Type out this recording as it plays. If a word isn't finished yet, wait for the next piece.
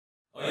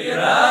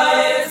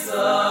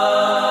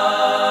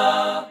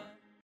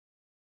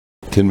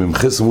כן,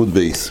 ממחס עמוד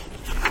בייס.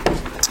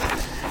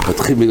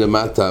 מתחיל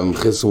מלמטה,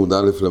 ממחס עמוד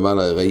א'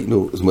 למעלה,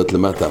 ראינו, זאת אומרת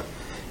למטה,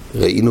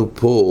 ראינו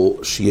פה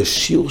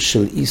שיש שיעור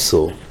של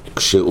איסו,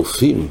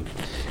 כשאופים,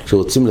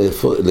 כשרוצים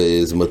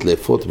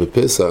לאפות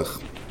בפסח,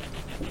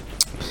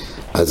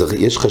 אז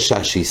יש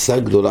חשש שאיסה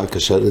גדולה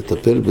קשה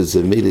לטפל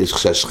בזה, מילא יש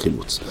חשש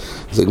חילוץ.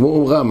 אז הגמור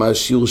אומרה, מה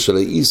השיעור של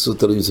האיסו,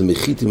 תלוי אם זה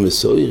מחיתים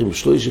מסועירים,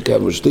 3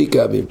 קבים או 2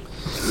 קבים.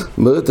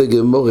 אומרת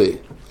הגמורה,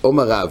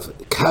 אומר רב,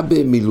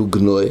 קבה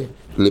מלוגנוה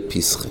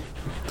לפסחי.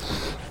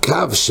 קו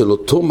של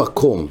אותו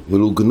מקום,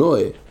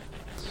 מלוגנוה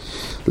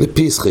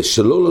לפסחי,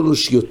 שלא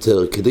ללוש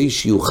יותר, כדי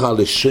שיוכל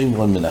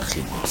לשמרון מן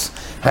החימוץ.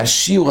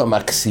 השיעור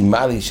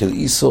המקסימלי של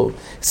איסו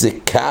זה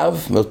קו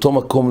מאותו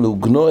מקום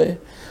לוגנוה,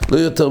 לא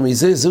יותר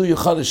מזה, זהו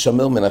יוכל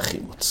לשמר מן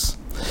החימוץ.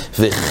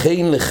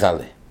 וכן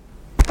לחלה.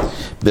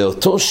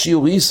 באותו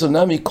שיעור איסו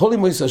נמי כל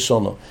אימויס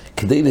השונו,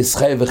 כדי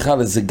לסחי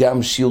וחלה זה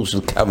גם שיעור של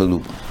קו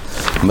הלוג.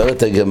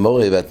 אומרת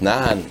הגמורה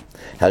ואתנן,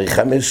 הרי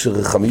 5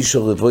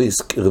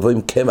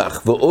 רבועים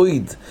קמח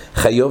ואויד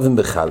חיובים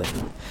בחלה.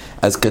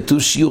 אז כתוב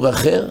שיעור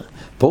אחר,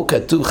 פה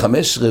כתוב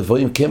 5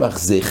 רבועים קמח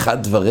זה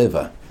 1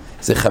 ורבע,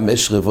 זה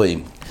 5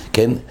 רבועים,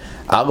 כן?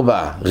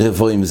 4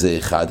 רבועים זה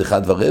 1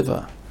 ורבע.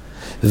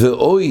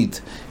 ואויד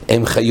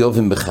הם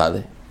חיובים בחלה.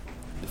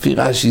 לפי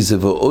רש"י זה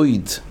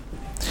ואויד.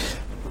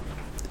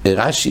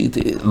 רש"י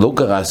לא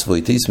גרס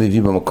ואויד, תיס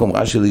מביא במקום,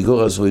 רש"י לא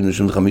גרס ואויד,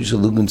 משום 5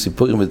 לוגן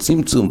ציפורים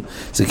וצמצום,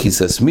 זה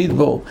כיסס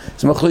מדבור,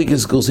 זה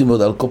מחלוקת גורסים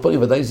עוד על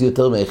קופרים, ודאי זה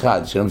יותר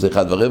מאחד, שלם זה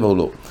 1 ורבע או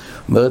לא.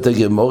 אומרת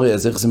הגמורה,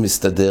 אז איך זה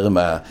מסתדר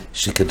מה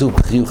שכתוב,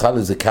 בחיו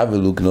חלה זה קו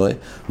ולוגנוה,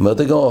 אומרת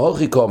הגמורה,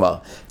 הוכי כומר,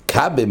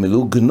 קו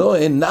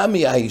מלוגנוה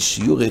נמי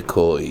הישיור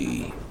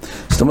קוי.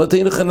 זאת אומרת,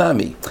 אין לך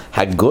נמי.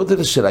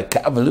 הגודל של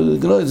הקו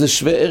ולוגנוה זה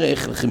שווה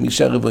ערך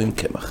ל5 רבועים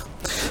קמח.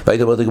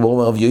 והיית אומרת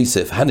הגמורה מרב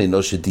יוסף,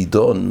 הננו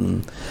שדידון,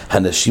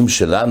 הנשים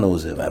שלנו,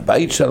 זה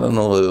מהבית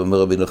שלנו,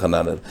 אומר רבינו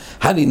חננאל,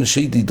 הננו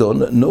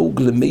שדידון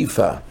נהוג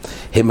למיפה,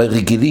 הם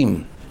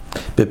הרגילים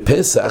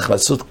בפסח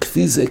לעשות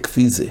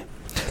כפיזה.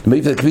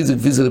 למיפה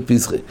כפיזה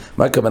לפסחי.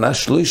 מה הכוונה?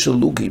 3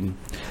 לוגים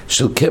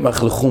של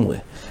קמח לחומרה.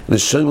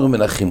 לשמר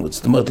מן החימוץ.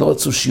 זאת אומרת, לא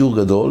רצו שיעור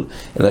גדול,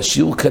 אלא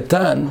שיעור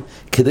קטן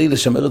כדי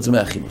לשמר את זה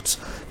מהחימוץ.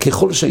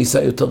 ככל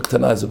שהעיסה יותר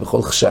קטנה, זה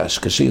בכל חשש,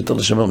 קשה יותר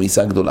לשמר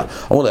מעיסה גדולה.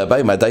 אומר לה,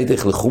 אביי, מה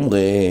דייתך לחומרה?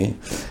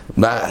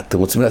 מה, אתם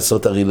רוצים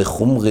לעשות הרי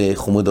לחומרה,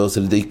 חומרה דורס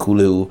על ידי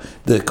כולהו,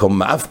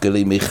 דקומף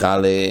גלי מיכל,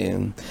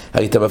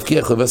 הרי אתה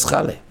מבקיע חובס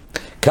חלה.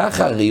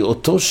 ככה הרי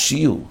אותו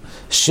שיעור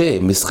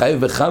שמסחי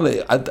וחלה,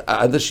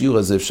 עד השיעור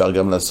הזה אפשר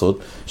גם לעשות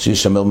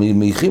שישמר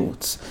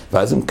מחימוץ.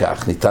 ואז אם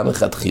כך, ניתן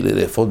לך תחילה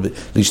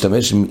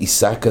להשתמש עם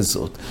עיסה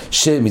כזאת,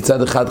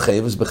 שמצד אחד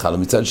חייבס בחלה,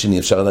 מצד שני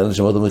אפשר עדיין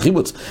לשמר אותו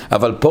מחימוץ.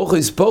 אבל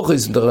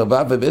פוחס, אתה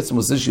רבה ובעצם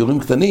עושה שיעורים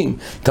קטנים,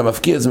 אתה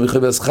מפקיע את זה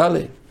מחייבס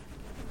חלה.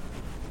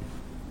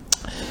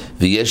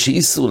 ויש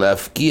איסור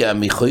להפקיע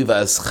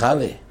מחייבס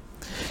חלה.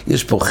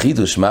 יש פה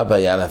חידוש, מה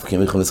הבעיה להפקיע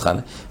מחייבס חלה?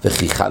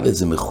 וכי חלה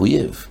זה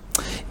מחויב.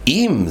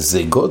 אם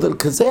זה גודל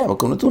כזה,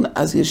 המקום נתון,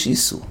 אז יש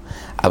איסור.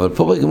 אבל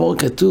פה בגמור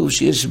כתוב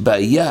שיש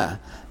בעיה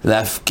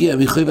להפקיע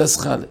מחייבס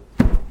חלה.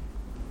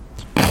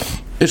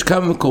 יש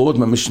כמה מקורות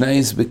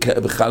מהמשנייס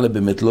בחלה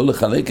באמת לא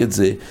לחלק את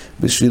זה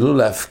בשביל לא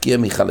להפקיע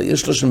מחלה.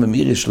 יש לו שם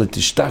ממיר, יש לו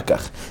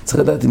תשתכח. צריך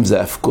לדעת אם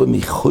זה הפקוע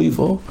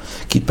מחויבו,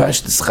 כי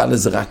פשטס חלה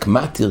זה רק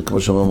מתיר,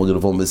 כמו שאומר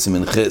מגלבו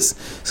בסימן חס.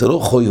 זה לא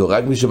חויבו,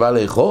 רק מי שבא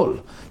לאכול.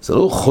 זה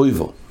לא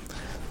חויבו.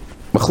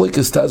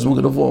 מחלוקת סטאז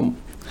מגלבו.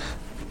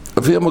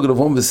 לפי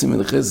המגלבום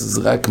וסימן חס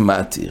זה רק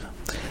מתיר.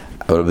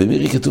 אבל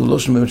במירי כתוב לא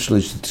שבאמת שלא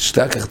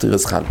תשתכח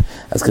תירס חלה.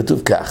 אז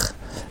כתוב כך,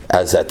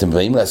 אז אתם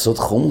באים לעשות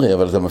חומרי,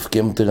 אבל אתה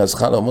מפקיע תירס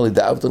חלה, אומר לי,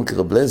 דאבתון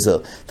כרב לזר,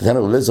 תתן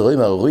רב לזר,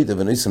 רואים הרוריד,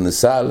 ונויסון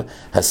לסל,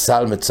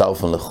 הסל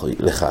מצרפון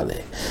לחלה.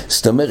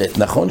 זאת אומרת,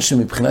 נכון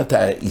שמבחינת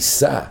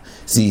העיסה,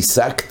 זה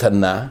עיסה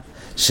קטנה,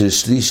 של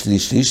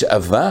שליש,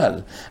 אבל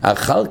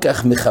אחר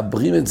כך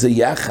מחברים את זה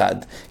יחד,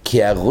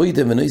 כי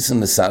הרוידה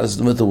ונויסון לסל, זאת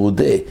אומרת, הוא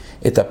רודה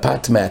את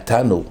הפת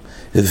מהתנור,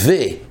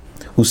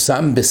 והוא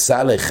שם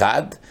בסל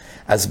אחד,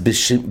 אז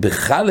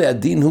בחלה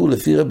הדין הוא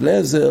לפי רב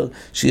לזר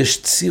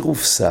שיש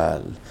צירוף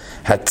סל,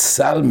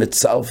 הצל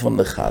מצרפון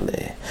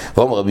לחלה.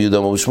 ואומר רבי יהודה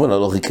אמר שמואל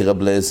הלוך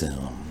כרב לזר.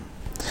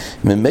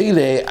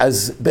 ממילא,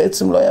 אז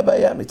בעצם לא היה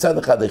בעיה. מצד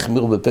אחד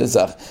החמירו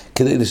בפסח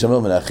כדי לשמר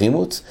מן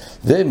החימוץ,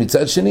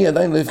 ומצד שני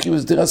עדיין לא הפקיעו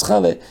את תירס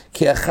חלה,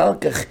 כי אחר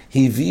כך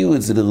הביאו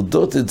את זה,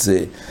 לרדות את זה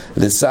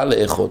לסל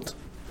לאחות.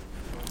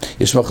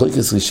 יש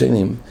מחלוקת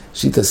ראשונים,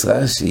 שיטס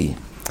רש"י,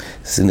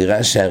 זה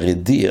נראה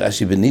שהרדי,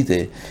 רש"י בניתה,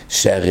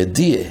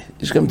 שהרדי,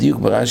 יש גם דיוק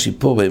ברש"י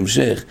פה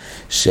בהמשך,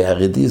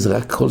 שהרדי זה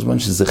רק כל זמן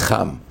שזה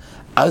חם,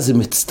 אז זה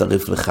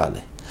מצטרף לחלה.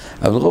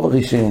 אבל רוב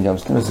הראשונים, גם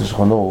סתם עשר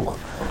שכונוך,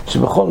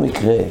 שבכל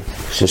מקרה,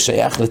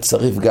 ששייך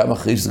לצרף גם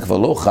אחרי שזה כבר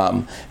לא חם,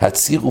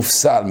 הצירוף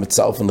סל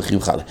מצרף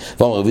לחיוב חלה.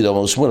 ואומר רבי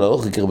אומר שמואל,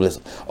 הלוך לקרב לזה.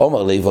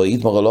 אומר לוי,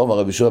 יתמר לא, אמר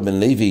רבי יהושע בן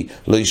לוי,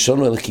 לא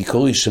ישונו אל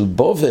כיכורי של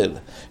בובל,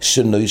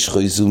 שנויש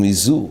חויזו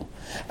מזו,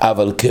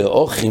 אבל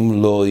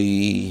כאוכים לא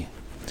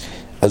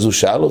אז הוא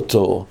שאל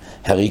אותו,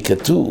 הרי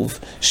כתוב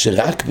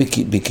שרק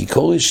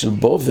בכיכורי של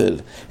בובל,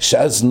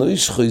 שאז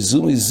נוישכוי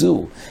זו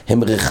מזו,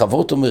 הם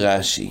רחבות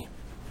ומרש"י.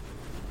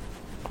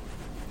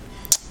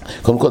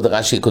 קודם כל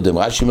רש"י הקודם,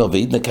 רש"י אומר,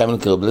 ואידנה קיימן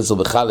כרב אליעזר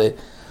בחלה,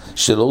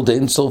 שלא די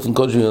אין צורך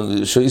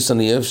שאיס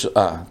אני אוהב,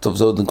 טוב,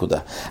 זו עוד נקודה.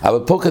 אבל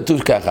פה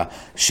כתוב ככה,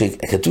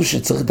 שכתוב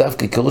שצריך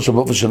דווקא כיכורי של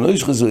בובל, שלא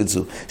ישחזו את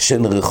זו,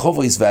 שהן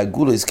רחובויס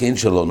והגולויס כן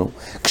שלנו,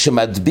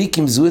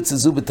 כשמדביקים זו את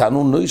זו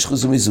בתענון, לא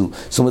ישחזו מזו.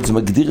 זאת אומרת, זה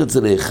מגדיר את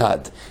זה לאחד.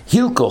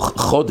 הילקוך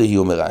חודה היא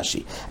אומר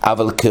רש"י,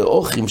 אבל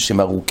כאוכים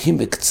שהם ארוכים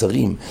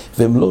וקצרים,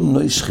 והם לא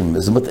נוישכים,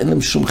 זאת אומרת, אין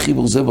להם שום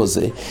חיבור זה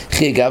בזה,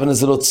 חי אגב,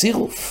 זה לא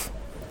צירוף.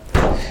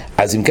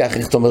 אז אם כך,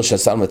 איך אתה אומר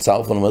שהסל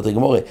מצרפון, אומרת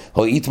הגמורה,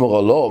 הו איתמור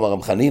או לא, אומר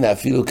רב חנינא,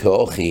 אפילו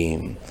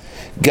כאוכים,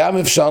 גם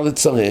אפשר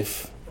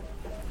לצרף,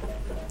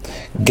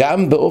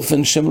 גם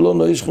באופן שהם לא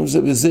נוישכים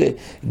זה בזה,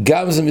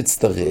 גם זה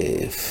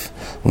מצטרף.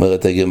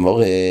 אומרת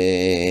הגמורה,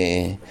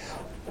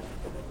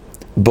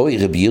 בואי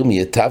רבי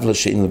ירמיה, טבלו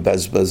שאין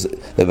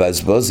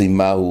לבזבז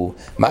מהו,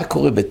 מה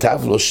קורה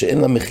בטבלו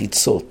שאין לה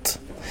מחיצות?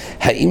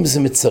 האם זה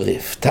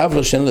מצרף?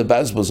 טבלו שאין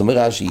לבזבז, אומר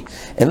רש"י,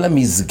 אין לה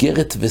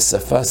מסגרת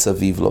ושפה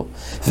סביב לו,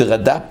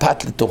 ורדה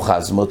פת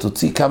לתוכה, זאת אומרת,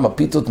 הוציא כמה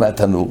פיתות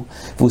מהתנור,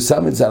 והוא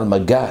שם את זה על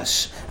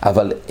מגש,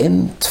 אבל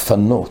אין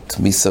דפנות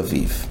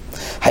מסביב.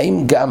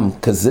 האם גם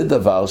כזה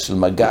דבר של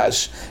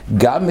מגש,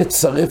 גם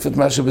מצרף את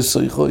מה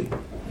שבסויחוי?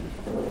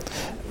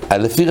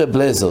 לפי רב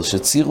אליעזר,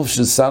 שצירוף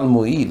של סל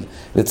מועיל,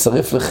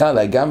 לצרף לך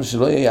גם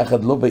שלא יהיה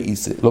יחד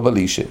לא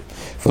בלישה,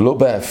 ולא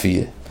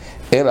באפיה,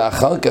 אלא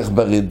אחר כך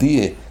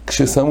ברדיה,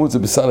 כששמו את זה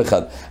בסל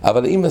אחד.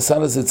 אבל אם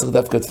הסל הזה צריך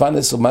דווקא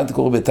תפנס, או מה אתה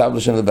קורא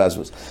בטבלו של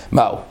לבזבז?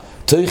 מהו?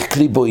 תוך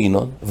כלי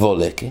בוינון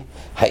ועולקה,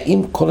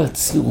 האם כל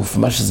הצירוף,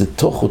 מה שזה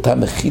תוך אותה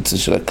מחיצה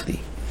של הכלי,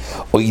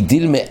 או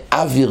ידיל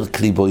מאוויר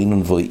כלי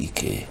בוינון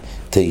ואיקה,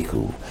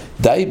 תיקו.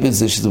 די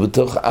בזה שזה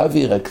בתוך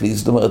אוויר הכלי,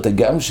 זאת אומרת,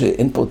 גם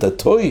שאין פה את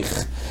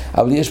התויך,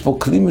 אבל יש פה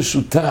כלי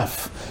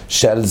משותף,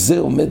 שעל זה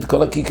עומד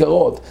כל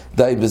הכיכרות.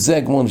 די בזה,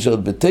 הגמור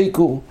נשארת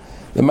בתיקו,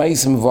 ומה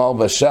יש מבואר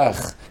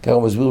בשח, ככה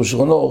הוא מסביר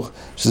בשולחן אורך,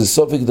 שזה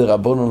סופק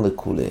דרבנן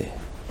לכולי.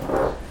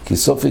 כי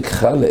סופק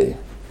חלה,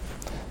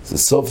 זה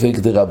סופק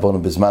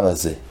דרבנן בזמן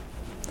הזה.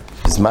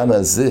 בזמן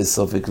הזה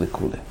סופק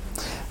לכולי.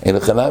 אין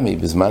לך נמי,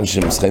 בזמן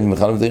שמסחיים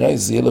ממחלם דירי,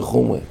 זה יהיה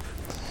לחומרי.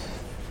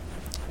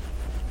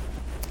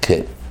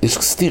 כן, יש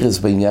סטירס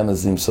בעניין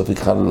הזה עם סופק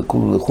חלה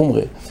לכולי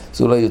לחומרי,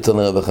 זה אולי יותר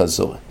נראה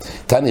בחזור.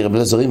 תני רבי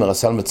אליעזר אומר,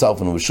 הסל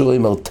מצרפון, ובשור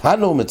אומר,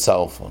 תנו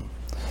מצרפון.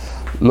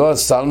 לא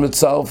הסל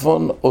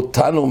מצרפון, או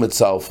תנו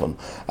מצרפון.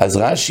 אז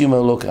רש"י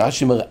אומר לו,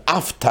 רש"י אומר,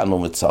 אף תנו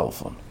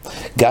מצרפון.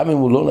 גם אם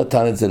הוא לא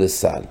נתן את זה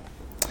לסל.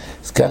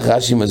 אז כך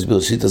רש"י מסביר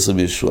שיטת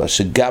רבי ישוע,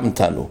 שגם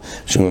תנו,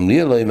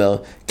 שממליאה לא אומר,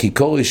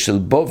 כיכורי של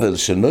בובל,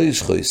 של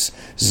נוישחויס,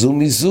 זו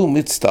מזו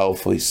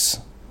מצטרפויס.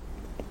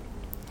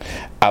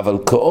 אבל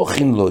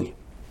כאוכין לוי.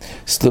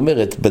 זאת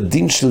אומרת,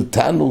 בדין של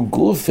תנו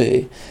גופה,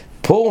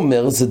 פה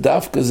אומר, זה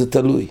דווקא, זה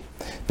תלוי.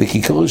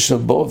 בכיכורי של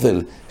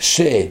בובל,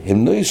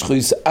 שהם לא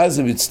ישחויס, אז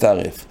זה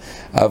מצטרף.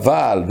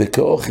 אבל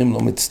בכאוכים לא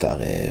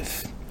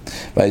מצטרף.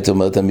 והיית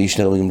אומרת,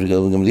 המשנה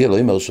גם לי, לא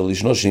אומר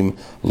שלשנושים,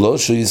 לא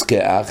שויס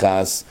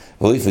כאחס,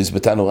 ואיפויס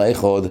בתנור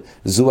האחד,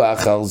 זו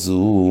אחר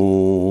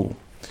זו.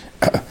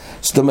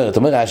 זאת אומרת,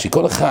 אומר רש"י,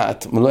 כל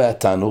אחת לא היה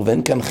תנור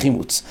ואין כאן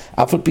חימוץ,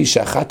 אף על פי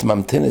שאחת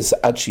ממתנס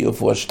עד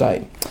שיופו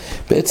השתיים.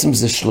 בעצם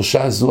זה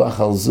שלושה זו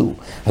אחר זו,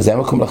 אז היה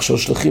מקום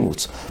לחשוש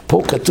לחימוץ.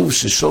 פה כתוב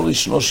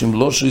ששוליש נושים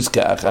לא שויס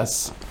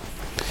כאחס,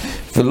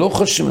 ולא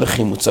חושבים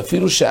לחימוץ,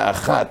 אפילו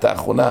שהאחת,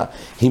 האחרונה,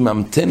 היא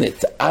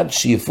ממתנת עד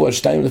שיפו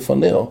השתיים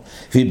לפנהו,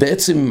 והיא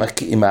בעצם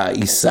עם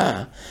העיסה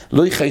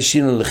לא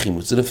יחיישים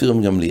לחימוץ, זה לפי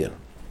רבי גמליאל.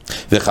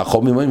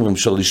 וחכמים אומרים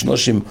שליש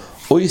נושים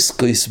אויס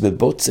קויס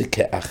בבוצה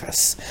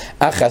כאחס.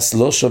 אחס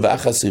לא שו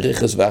ואחס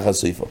ירחס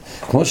ואחס איפה.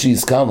 כמו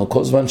שהזכרנו,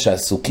 כל זמן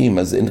שעסוקים,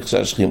 אז אין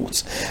חשש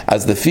חימוץ.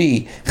 אז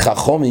לפי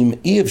חכמים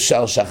אי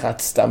אפשר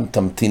שאחת סתם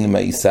תמתין עם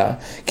העיסה,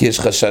 כי יש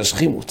חשש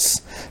חימוץ.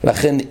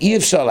 לכן אי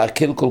אפשר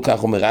להקל כל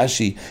כך, אומר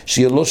רש"י,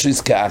 שיהיה לא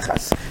שויס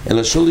כאחס,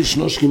 אלא שליש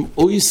נושים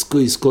אויס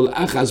קויס כל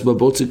אחס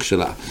בבוצק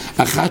שלה.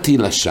 אחת היא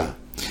לשה.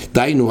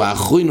 דיינו,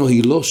 האחרונו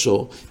היא לא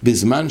שו,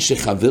 בזמן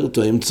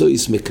שחברתו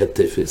אמצויס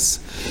מקטפס,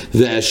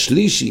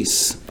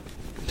 והשלישיס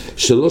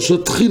שלא שו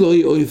תחילו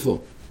היא אויפו.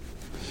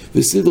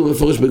 וסלידור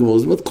מפרש בגמור,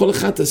 זאת אומרת, כל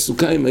אחת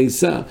עסוקה עם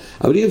העיסה,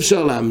 אבל אי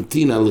אפשר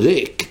להמתין על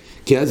ריק,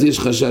 כי אז יש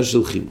חשש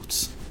של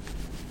חימוץ.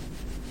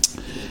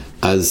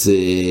 אז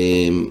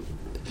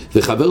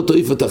וחברתו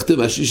איפה תחתיו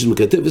והשלישיס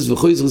מקטפס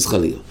וחוי זרס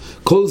חלילה.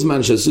 כל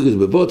זמן שעסוקת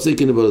בבוצק,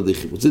 כן נבוא לידי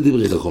חימוץ. זה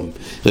דברי חכם.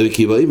 רבי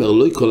עקיבא אומר,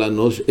 לא כל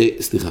אנוש,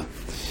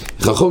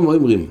 חכמים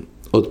אומרים,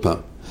 עוד פעם,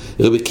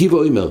 רבי עקיבא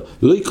אומר,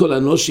 לא כל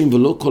הנושים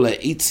ולא כל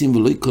העצים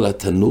ולא כל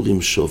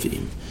התנורים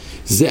שווים.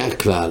 זה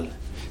הכלל.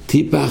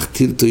 טיפח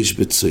טילטויש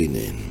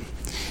בצוינן.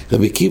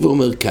 רבי עקיבא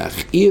אומר כך,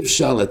 אי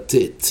אפשר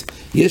לתת,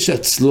 יש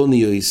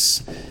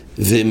עצלוניוס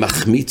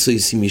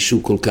ומחמיצויס עם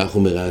מישהו כל כך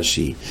אומר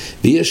רש"י,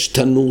 ויש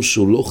תנור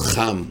שהוא לא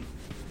חם,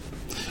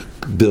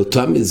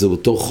 זה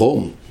אותו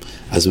חום,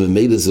 אז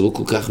ממילא זה לא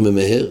כל כך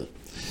ממהר.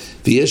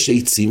 ויש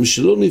עצים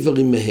שלא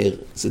נברים מהר,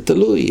 זה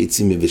תלוי,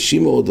 עצים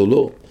מבשים מאוד או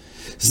לא.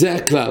 זה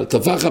הכלל,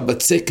 טבח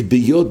הבצק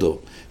ביודו,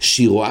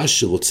 שהיא רואה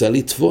שרוצה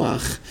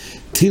לטבוח,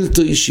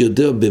 טילטו איש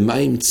יודע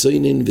במים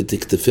צוינן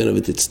ותכתפנה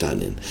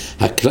ותצטנן.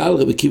 הכלל,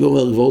 רבי עקיבא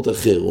אומר גבורת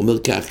אחר, הוא אומר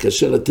כך,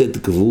 קשה לתת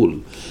גבול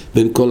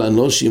בין כל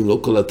הנושים, לא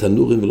כל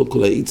התנורים ולא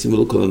כל העיצים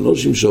ולא כל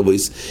הנושים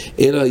שובויס,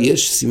 אלא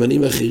יש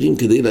סימנים אחרים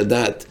כדי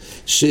לדעת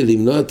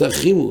שלמנוע את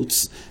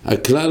החימוץ.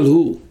 הכלל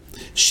הוא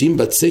שאם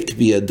בצק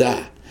בידה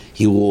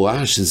היא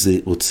רואה שזה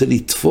רוצה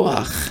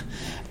לטפוח,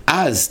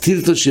 אז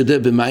טילטו שיודע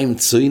במים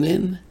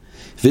צוינן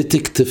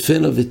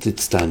ותכתפנה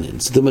ותצטנן.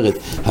 זאת אומרת,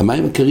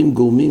 המים הקרים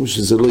גורמים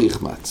שזה לא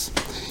יחמץ.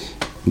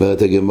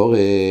 אומרת הגמור,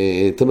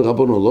 תנו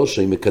רבנו לא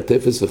שהיא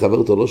מקטפס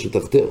וחברתו לא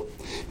שתחתר.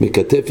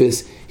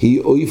 מקטפס היא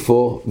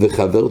אויפו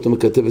וחברתו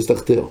מקטפס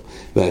תחתר.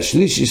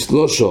 והשלישי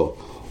שלושו,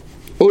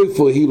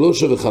 אויפו היא לא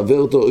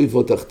וחברתו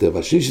אויפו תחתר.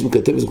 והשלישי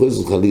מקטפס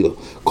וחברתו חלילו.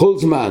 כל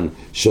זמן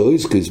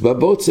שאויסקוס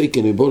בבוצה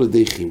כן מבוא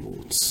לידי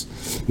חימוץ.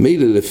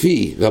 מילא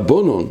לפי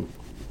רבונון,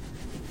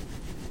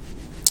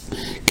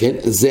 כן,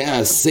 זה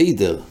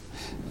הסדר.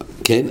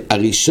 כן,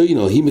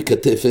 הראשונו היא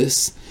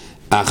מקטפס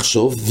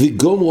עכשיו,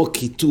 וגומרו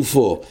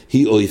כיתופו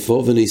היא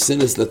אויפו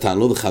וניסנס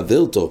לתנו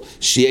וחברתו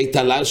שהיא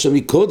הייתה לשה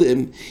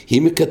מקודם,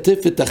 היא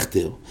מקטפת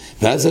תחתר,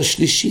 ואז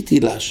השלישית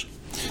היא לשה.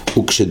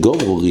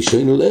 וכשגומרו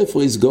ראשונו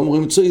לאיפה, אז גומרו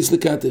אמצויס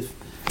לקטף.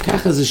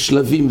 ככה זה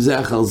שלבים זה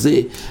אחר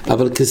זה,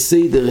 אבל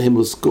כסדר הם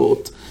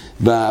עוסקות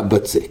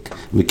בבצק.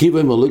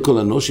 עקיבא אומר לא כל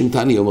הנושים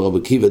תני, אומר רבי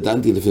עקיבא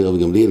דנתי לפי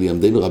רבי גמליאל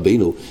יעמדנו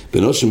רבינו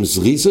בנושים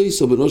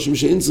זריזויס או בנושים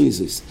שאין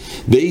זריזויס,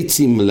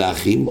 בעצים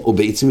לחים או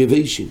בעצים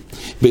יבשים,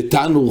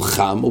 בתנור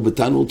חם או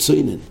בתנור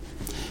צוינן.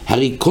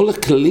 הרי כל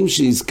הכללים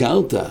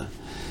שהזכרת,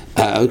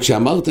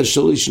 כשאמרת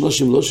שורש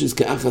נושים לא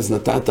שהזכרך, אז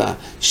נתת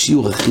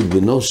שיעור אחיד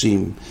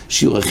בנושים,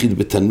 שיעור אחיד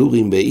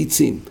בתנורים,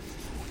 בעצים.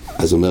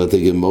 אז אומרת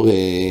הגמור,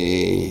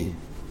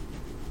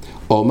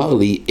 הוא אמר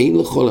לי, אין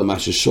לכל מה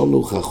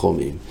ששונו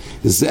חכמים,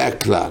 זה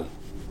הכלל.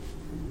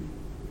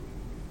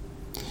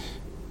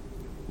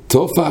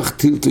 תופח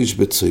טילטוש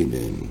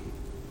בצוינן.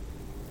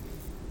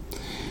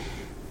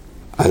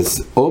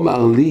 אז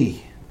אומר לי,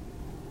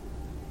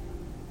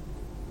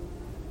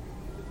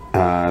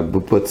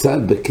 בצד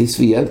בכיס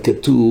ויד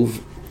כתוב,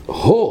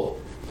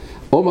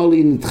 אומר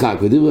לי נדחק,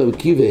 ודבר רבי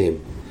עקיבא הם.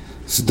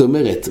 זאת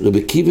אומרת, רבי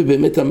עקיבא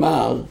באמת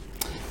אמר,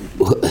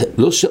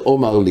 לא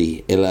שאומר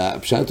לי, אלא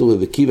פשט הוא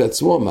רבי עקיבא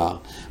עצמו אמר,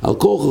 על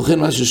כל כוחן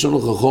מה ששונו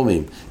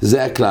חכמים,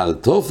 זה הכלל,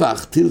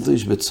 תופח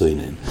טילטוש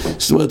בצוינן.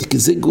 זאת אומרת, כי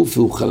זה גוף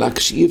והוא חלק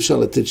שאי אפשר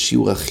לתת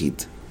שיעור אחיד.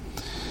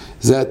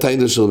 זה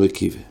התיינא של רבי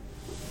עקיבא.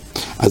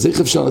 אז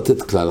איך אפשר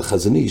לתת כלל?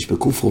 החזון איש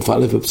בקוף רופא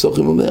א'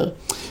 בפסוחים אומר,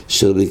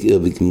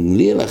 שרבי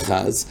גמליאל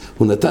אחז,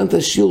 הוא נתן את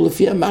השיעור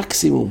לפי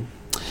המקסימום.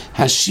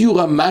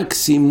 השיעור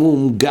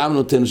המקסימום גם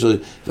נותן שיעור,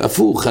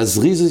 הפוך,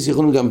 הזריזוס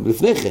יכולים גם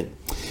לפני כן.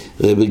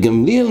 רבי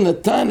גמליאל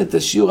נתן את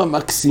השיעור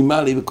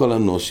המקסימלי בכל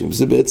הנושים.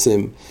 זה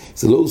בעצם,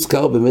 זה לא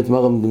הוזכר באמת מה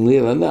רבי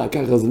גמליאל ענה,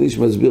 ככה זה איש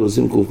מסביר,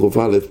 עושים קוף רופא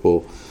א'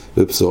 פה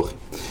בפסוחים.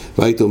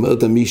 והיית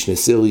אומרת המשנה,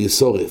 סר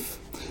יסורף.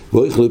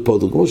 ואיך לא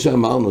יפודרו, כמו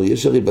שאמרנו,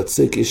 יש הרי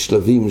בצק, יש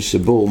שלבים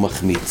שבו הוא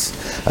מחמיץ.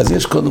 אז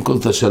יש קודם כל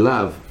את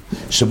השלב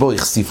שבו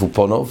החשיפו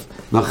פונוב,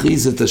 ואחרי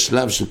זה את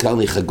השלב של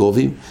קרני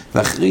חגובים,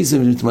 ואחרי זה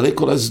מתמלא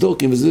כל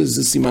הסדוקים,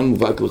 וזה סימן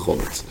מובהק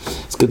לחומץ.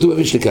 אז כתוב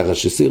במשנה ככה,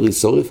 שסיר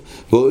יסורף,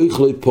 ואיך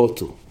לא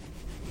יפודרו.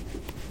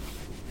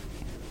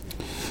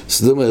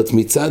 זאת אומרת,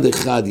 מצד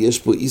אחד יש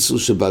פה איסור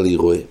שבא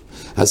להירואה.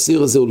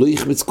 הסיר הזה הוא לא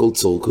יחמיץ כל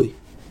צורקוי.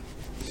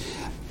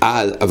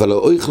 אבל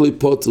האיך לא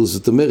יפודרו,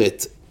 זאת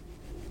אומרת,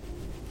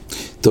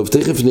 טוב,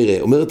 תכף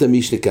נראה. אומרת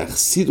המשנה כך,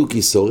 סידוק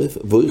יסורף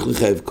ואיך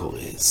לחייב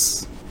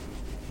קורס.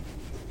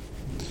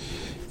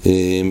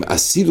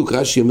 הסידוק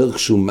רש"י אומר,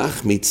 כשהוא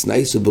מחמיץ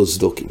נייסו בו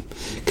סדוקים.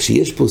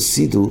 כשיש פה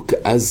סידוק,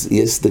 אז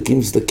יש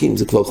סדקים,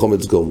 זה כבר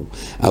חומץ גומו.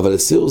 אבל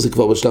הסיר זה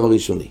כבר בשלב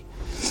הראשוני.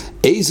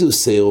 איזו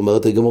סיר,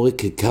 אומרת הגמורה,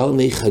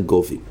 כקרני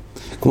חגובים.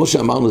 כמו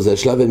שאמרנו, זה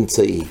השלב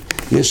האמצעי.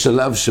 יש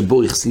שלב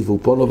שבו החשיפו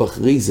פונו,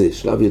 ואחרי זה,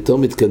 שלב יותר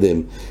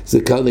מתקדם, זה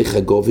קרני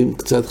חגובים,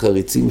 קצת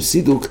חריצים,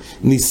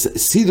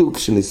 סידוק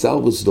שניסר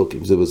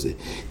בסדוקים, זה בזה.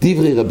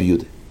 דברי רבי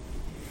יהודה.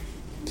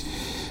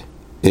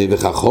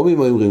 וחכמים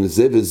אומרים,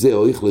 זה וזה,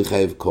 אויך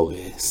לחייב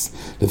קורס.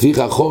 לפי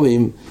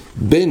חכמים,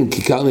 בין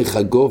כקרני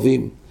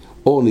חגובים,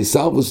 או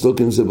ניסר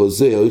בסדוקים זה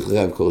בזה, אויך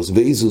לחייב קורס.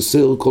 ואיזו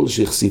סיר, כל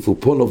שהחשיפו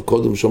פונו,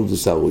 קודם שום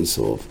דוסר הוא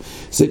ישרוף.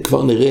 זה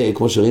כבר נראה,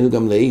 כמו שראינו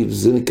גם לעיל,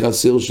 זה נקרא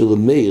סיר של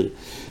מאיר,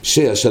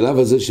 שהשלב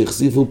הזה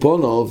שהחשיפו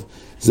פונוב,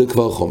 זה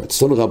כבר חומץ.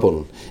 תנו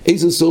רבונון.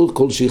 איזה סיר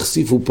כל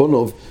שהחשיפו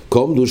פונוב,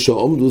 כעומדו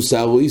שעומדו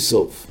שערו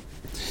יסוף.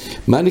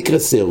 מה נקרא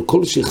סיר?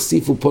 כל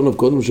שהחשיפו פונוב,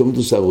 קודם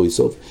שעומדו שערו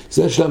יסוף,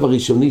 זה השלב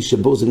הראשוני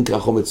שבו זה נקרא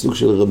חומץ, סוג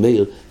של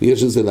רמיר,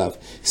 ויש לזה לאו.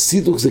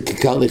 סידוק זה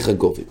כקרני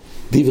חגובים,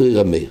 דברי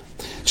רמיר.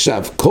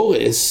 עכשיו,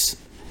 קורס,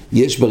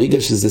 יש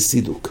ברגע שזה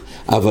סידוק,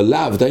 אבל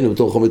לאו, דיינו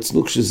בתור חומץ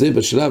סנוק, שזה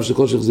בשלב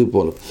שכל שהחזירו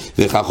פונוב.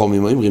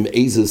 וכחומים אומרים,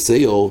 איזה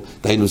סיור,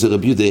 דיינו זה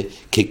רבי יהודה,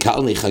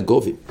 כקרני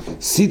חגובים.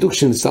 סידוק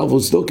שנסר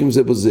וסדוקים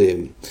זה בזה,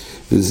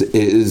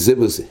 זה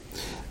בזה.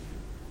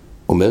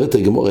 אומרת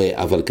הגמורה,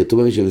 אבל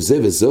כתוב במשהו, וזה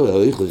וזו,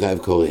 הולך לחייב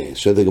קורא.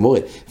 שואלת הגמורה,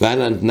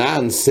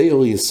 וענן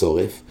סיור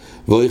יסורף,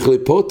 והולך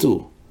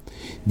לפוטו,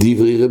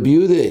 דברי רבי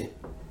יהודה.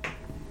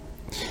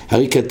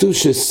 הרי כתוב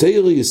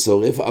שסייר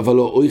ישורף, אבל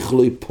לא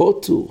אוכל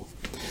פוטו.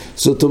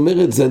 זאת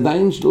אומרת, זה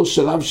עדיין לא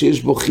שלב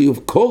שיש בו חיוב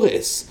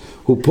קורס,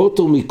 הוא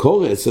פוטו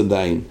מקורס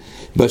עדיין,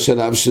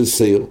 בשלב של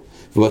סייר.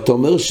 ואתה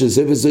אומר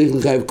שזה וזריך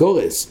לחייב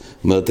קורס.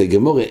 אומרת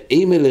הגמורה,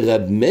 אימה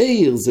לרב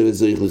מאיר זה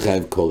וזריך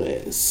לחייב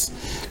קורס.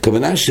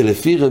 כוונה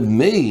שלפי רב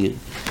מאיר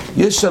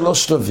יש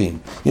 3 שלבים.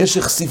 יש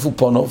החשיפו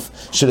פונוב,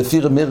 שלפי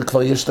רב מאיר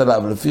כבר יש את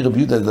הלאו, ולפי רב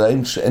יהודה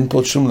עדיין אין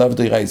פה שום לאו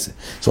די רייזה.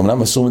 זאת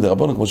אומרת, אסור מדי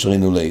רבונו כמו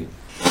שראינו ליל.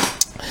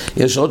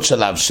 יש עוד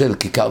שלב של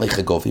כיכר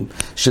לחגובים,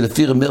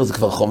 שלפי רב מאיר זה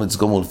כבר חומץ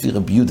גומר, לפי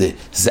רב יהודה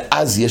זה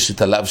אז יש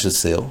את הלאו של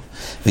סייר,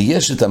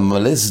 ויש את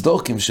המלא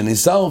סדוקים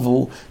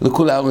שניסרבו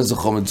לכולם זה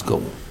חומץ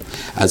גומר.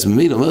 אז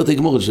ממילא אומרת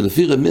הגמורה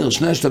שלפי רב מאיר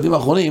 2 השלבים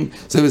האחרונים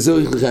זה וזהו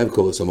איך לחייב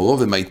קורס. אמרו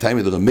ומאי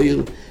תימד רב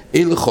מאיר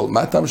אין לכל,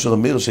 מה הטעם של רב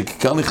מאיר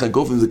שכיכר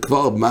לחגובים זה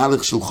כבר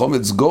מהלך של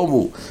חומץ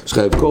גומו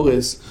שחייב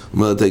קורס?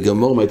 אומרת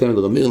הגמורה מאי תימד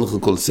רב מאיר אין לכל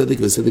כל סדק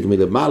וסדק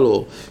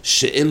מלמעלו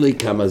שאין לי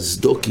כמה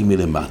סדוקים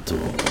מלמטו.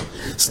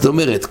 זאת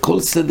אומרת, כל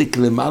סדק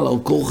למעלה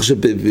או כוח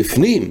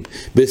שבפנים,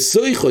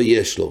 בסויכו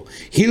יש לו.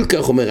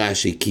 הילקח אומר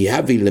רש"י, כי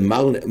הווי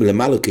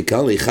למעלה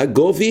כיכר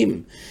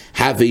לחגובים,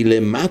 הווי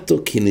למטו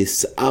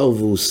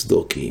כנסערבו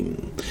סדוקים.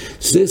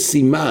 זה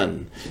סימן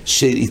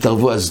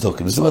שהתערבו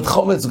הסדוקים. זאת אומרת,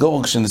 חומץ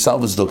גומר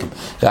כשנסערבו סדוקים.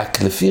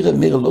 רק לפי רב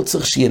מאיר לא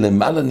צריך שיהיה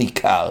למעלה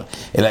ניכר,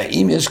 אלא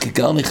אם יש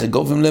כיכר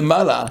לחגובים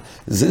למעלה,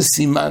 זה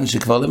סימן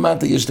שכבר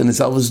למטה יש את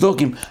הנסערבו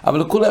סדוקים, אבל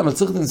לכולם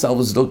צריך את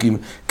הנסערבו סדוקים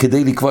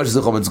כדי לקבוע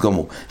שזה חומץ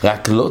גומר.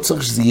 רק לא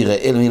צריך שזה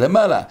ייראה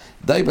מלמעלה.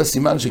 די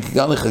בסימן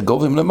שכיכר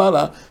לחגובים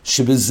למעלה,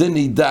 שבזה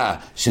נדע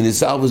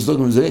שנסערבו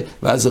סדוקים זה,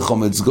 ואז זה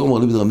חומץ גומר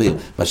לפי רב מאיר.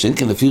 מה שאין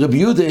כאן לפי רב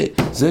יהודה,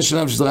 זה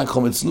שלב שזה רק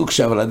חומץ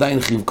נוקשה, אבל עדיין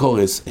חיוב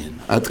קורס אין.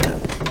 עד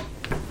כאן.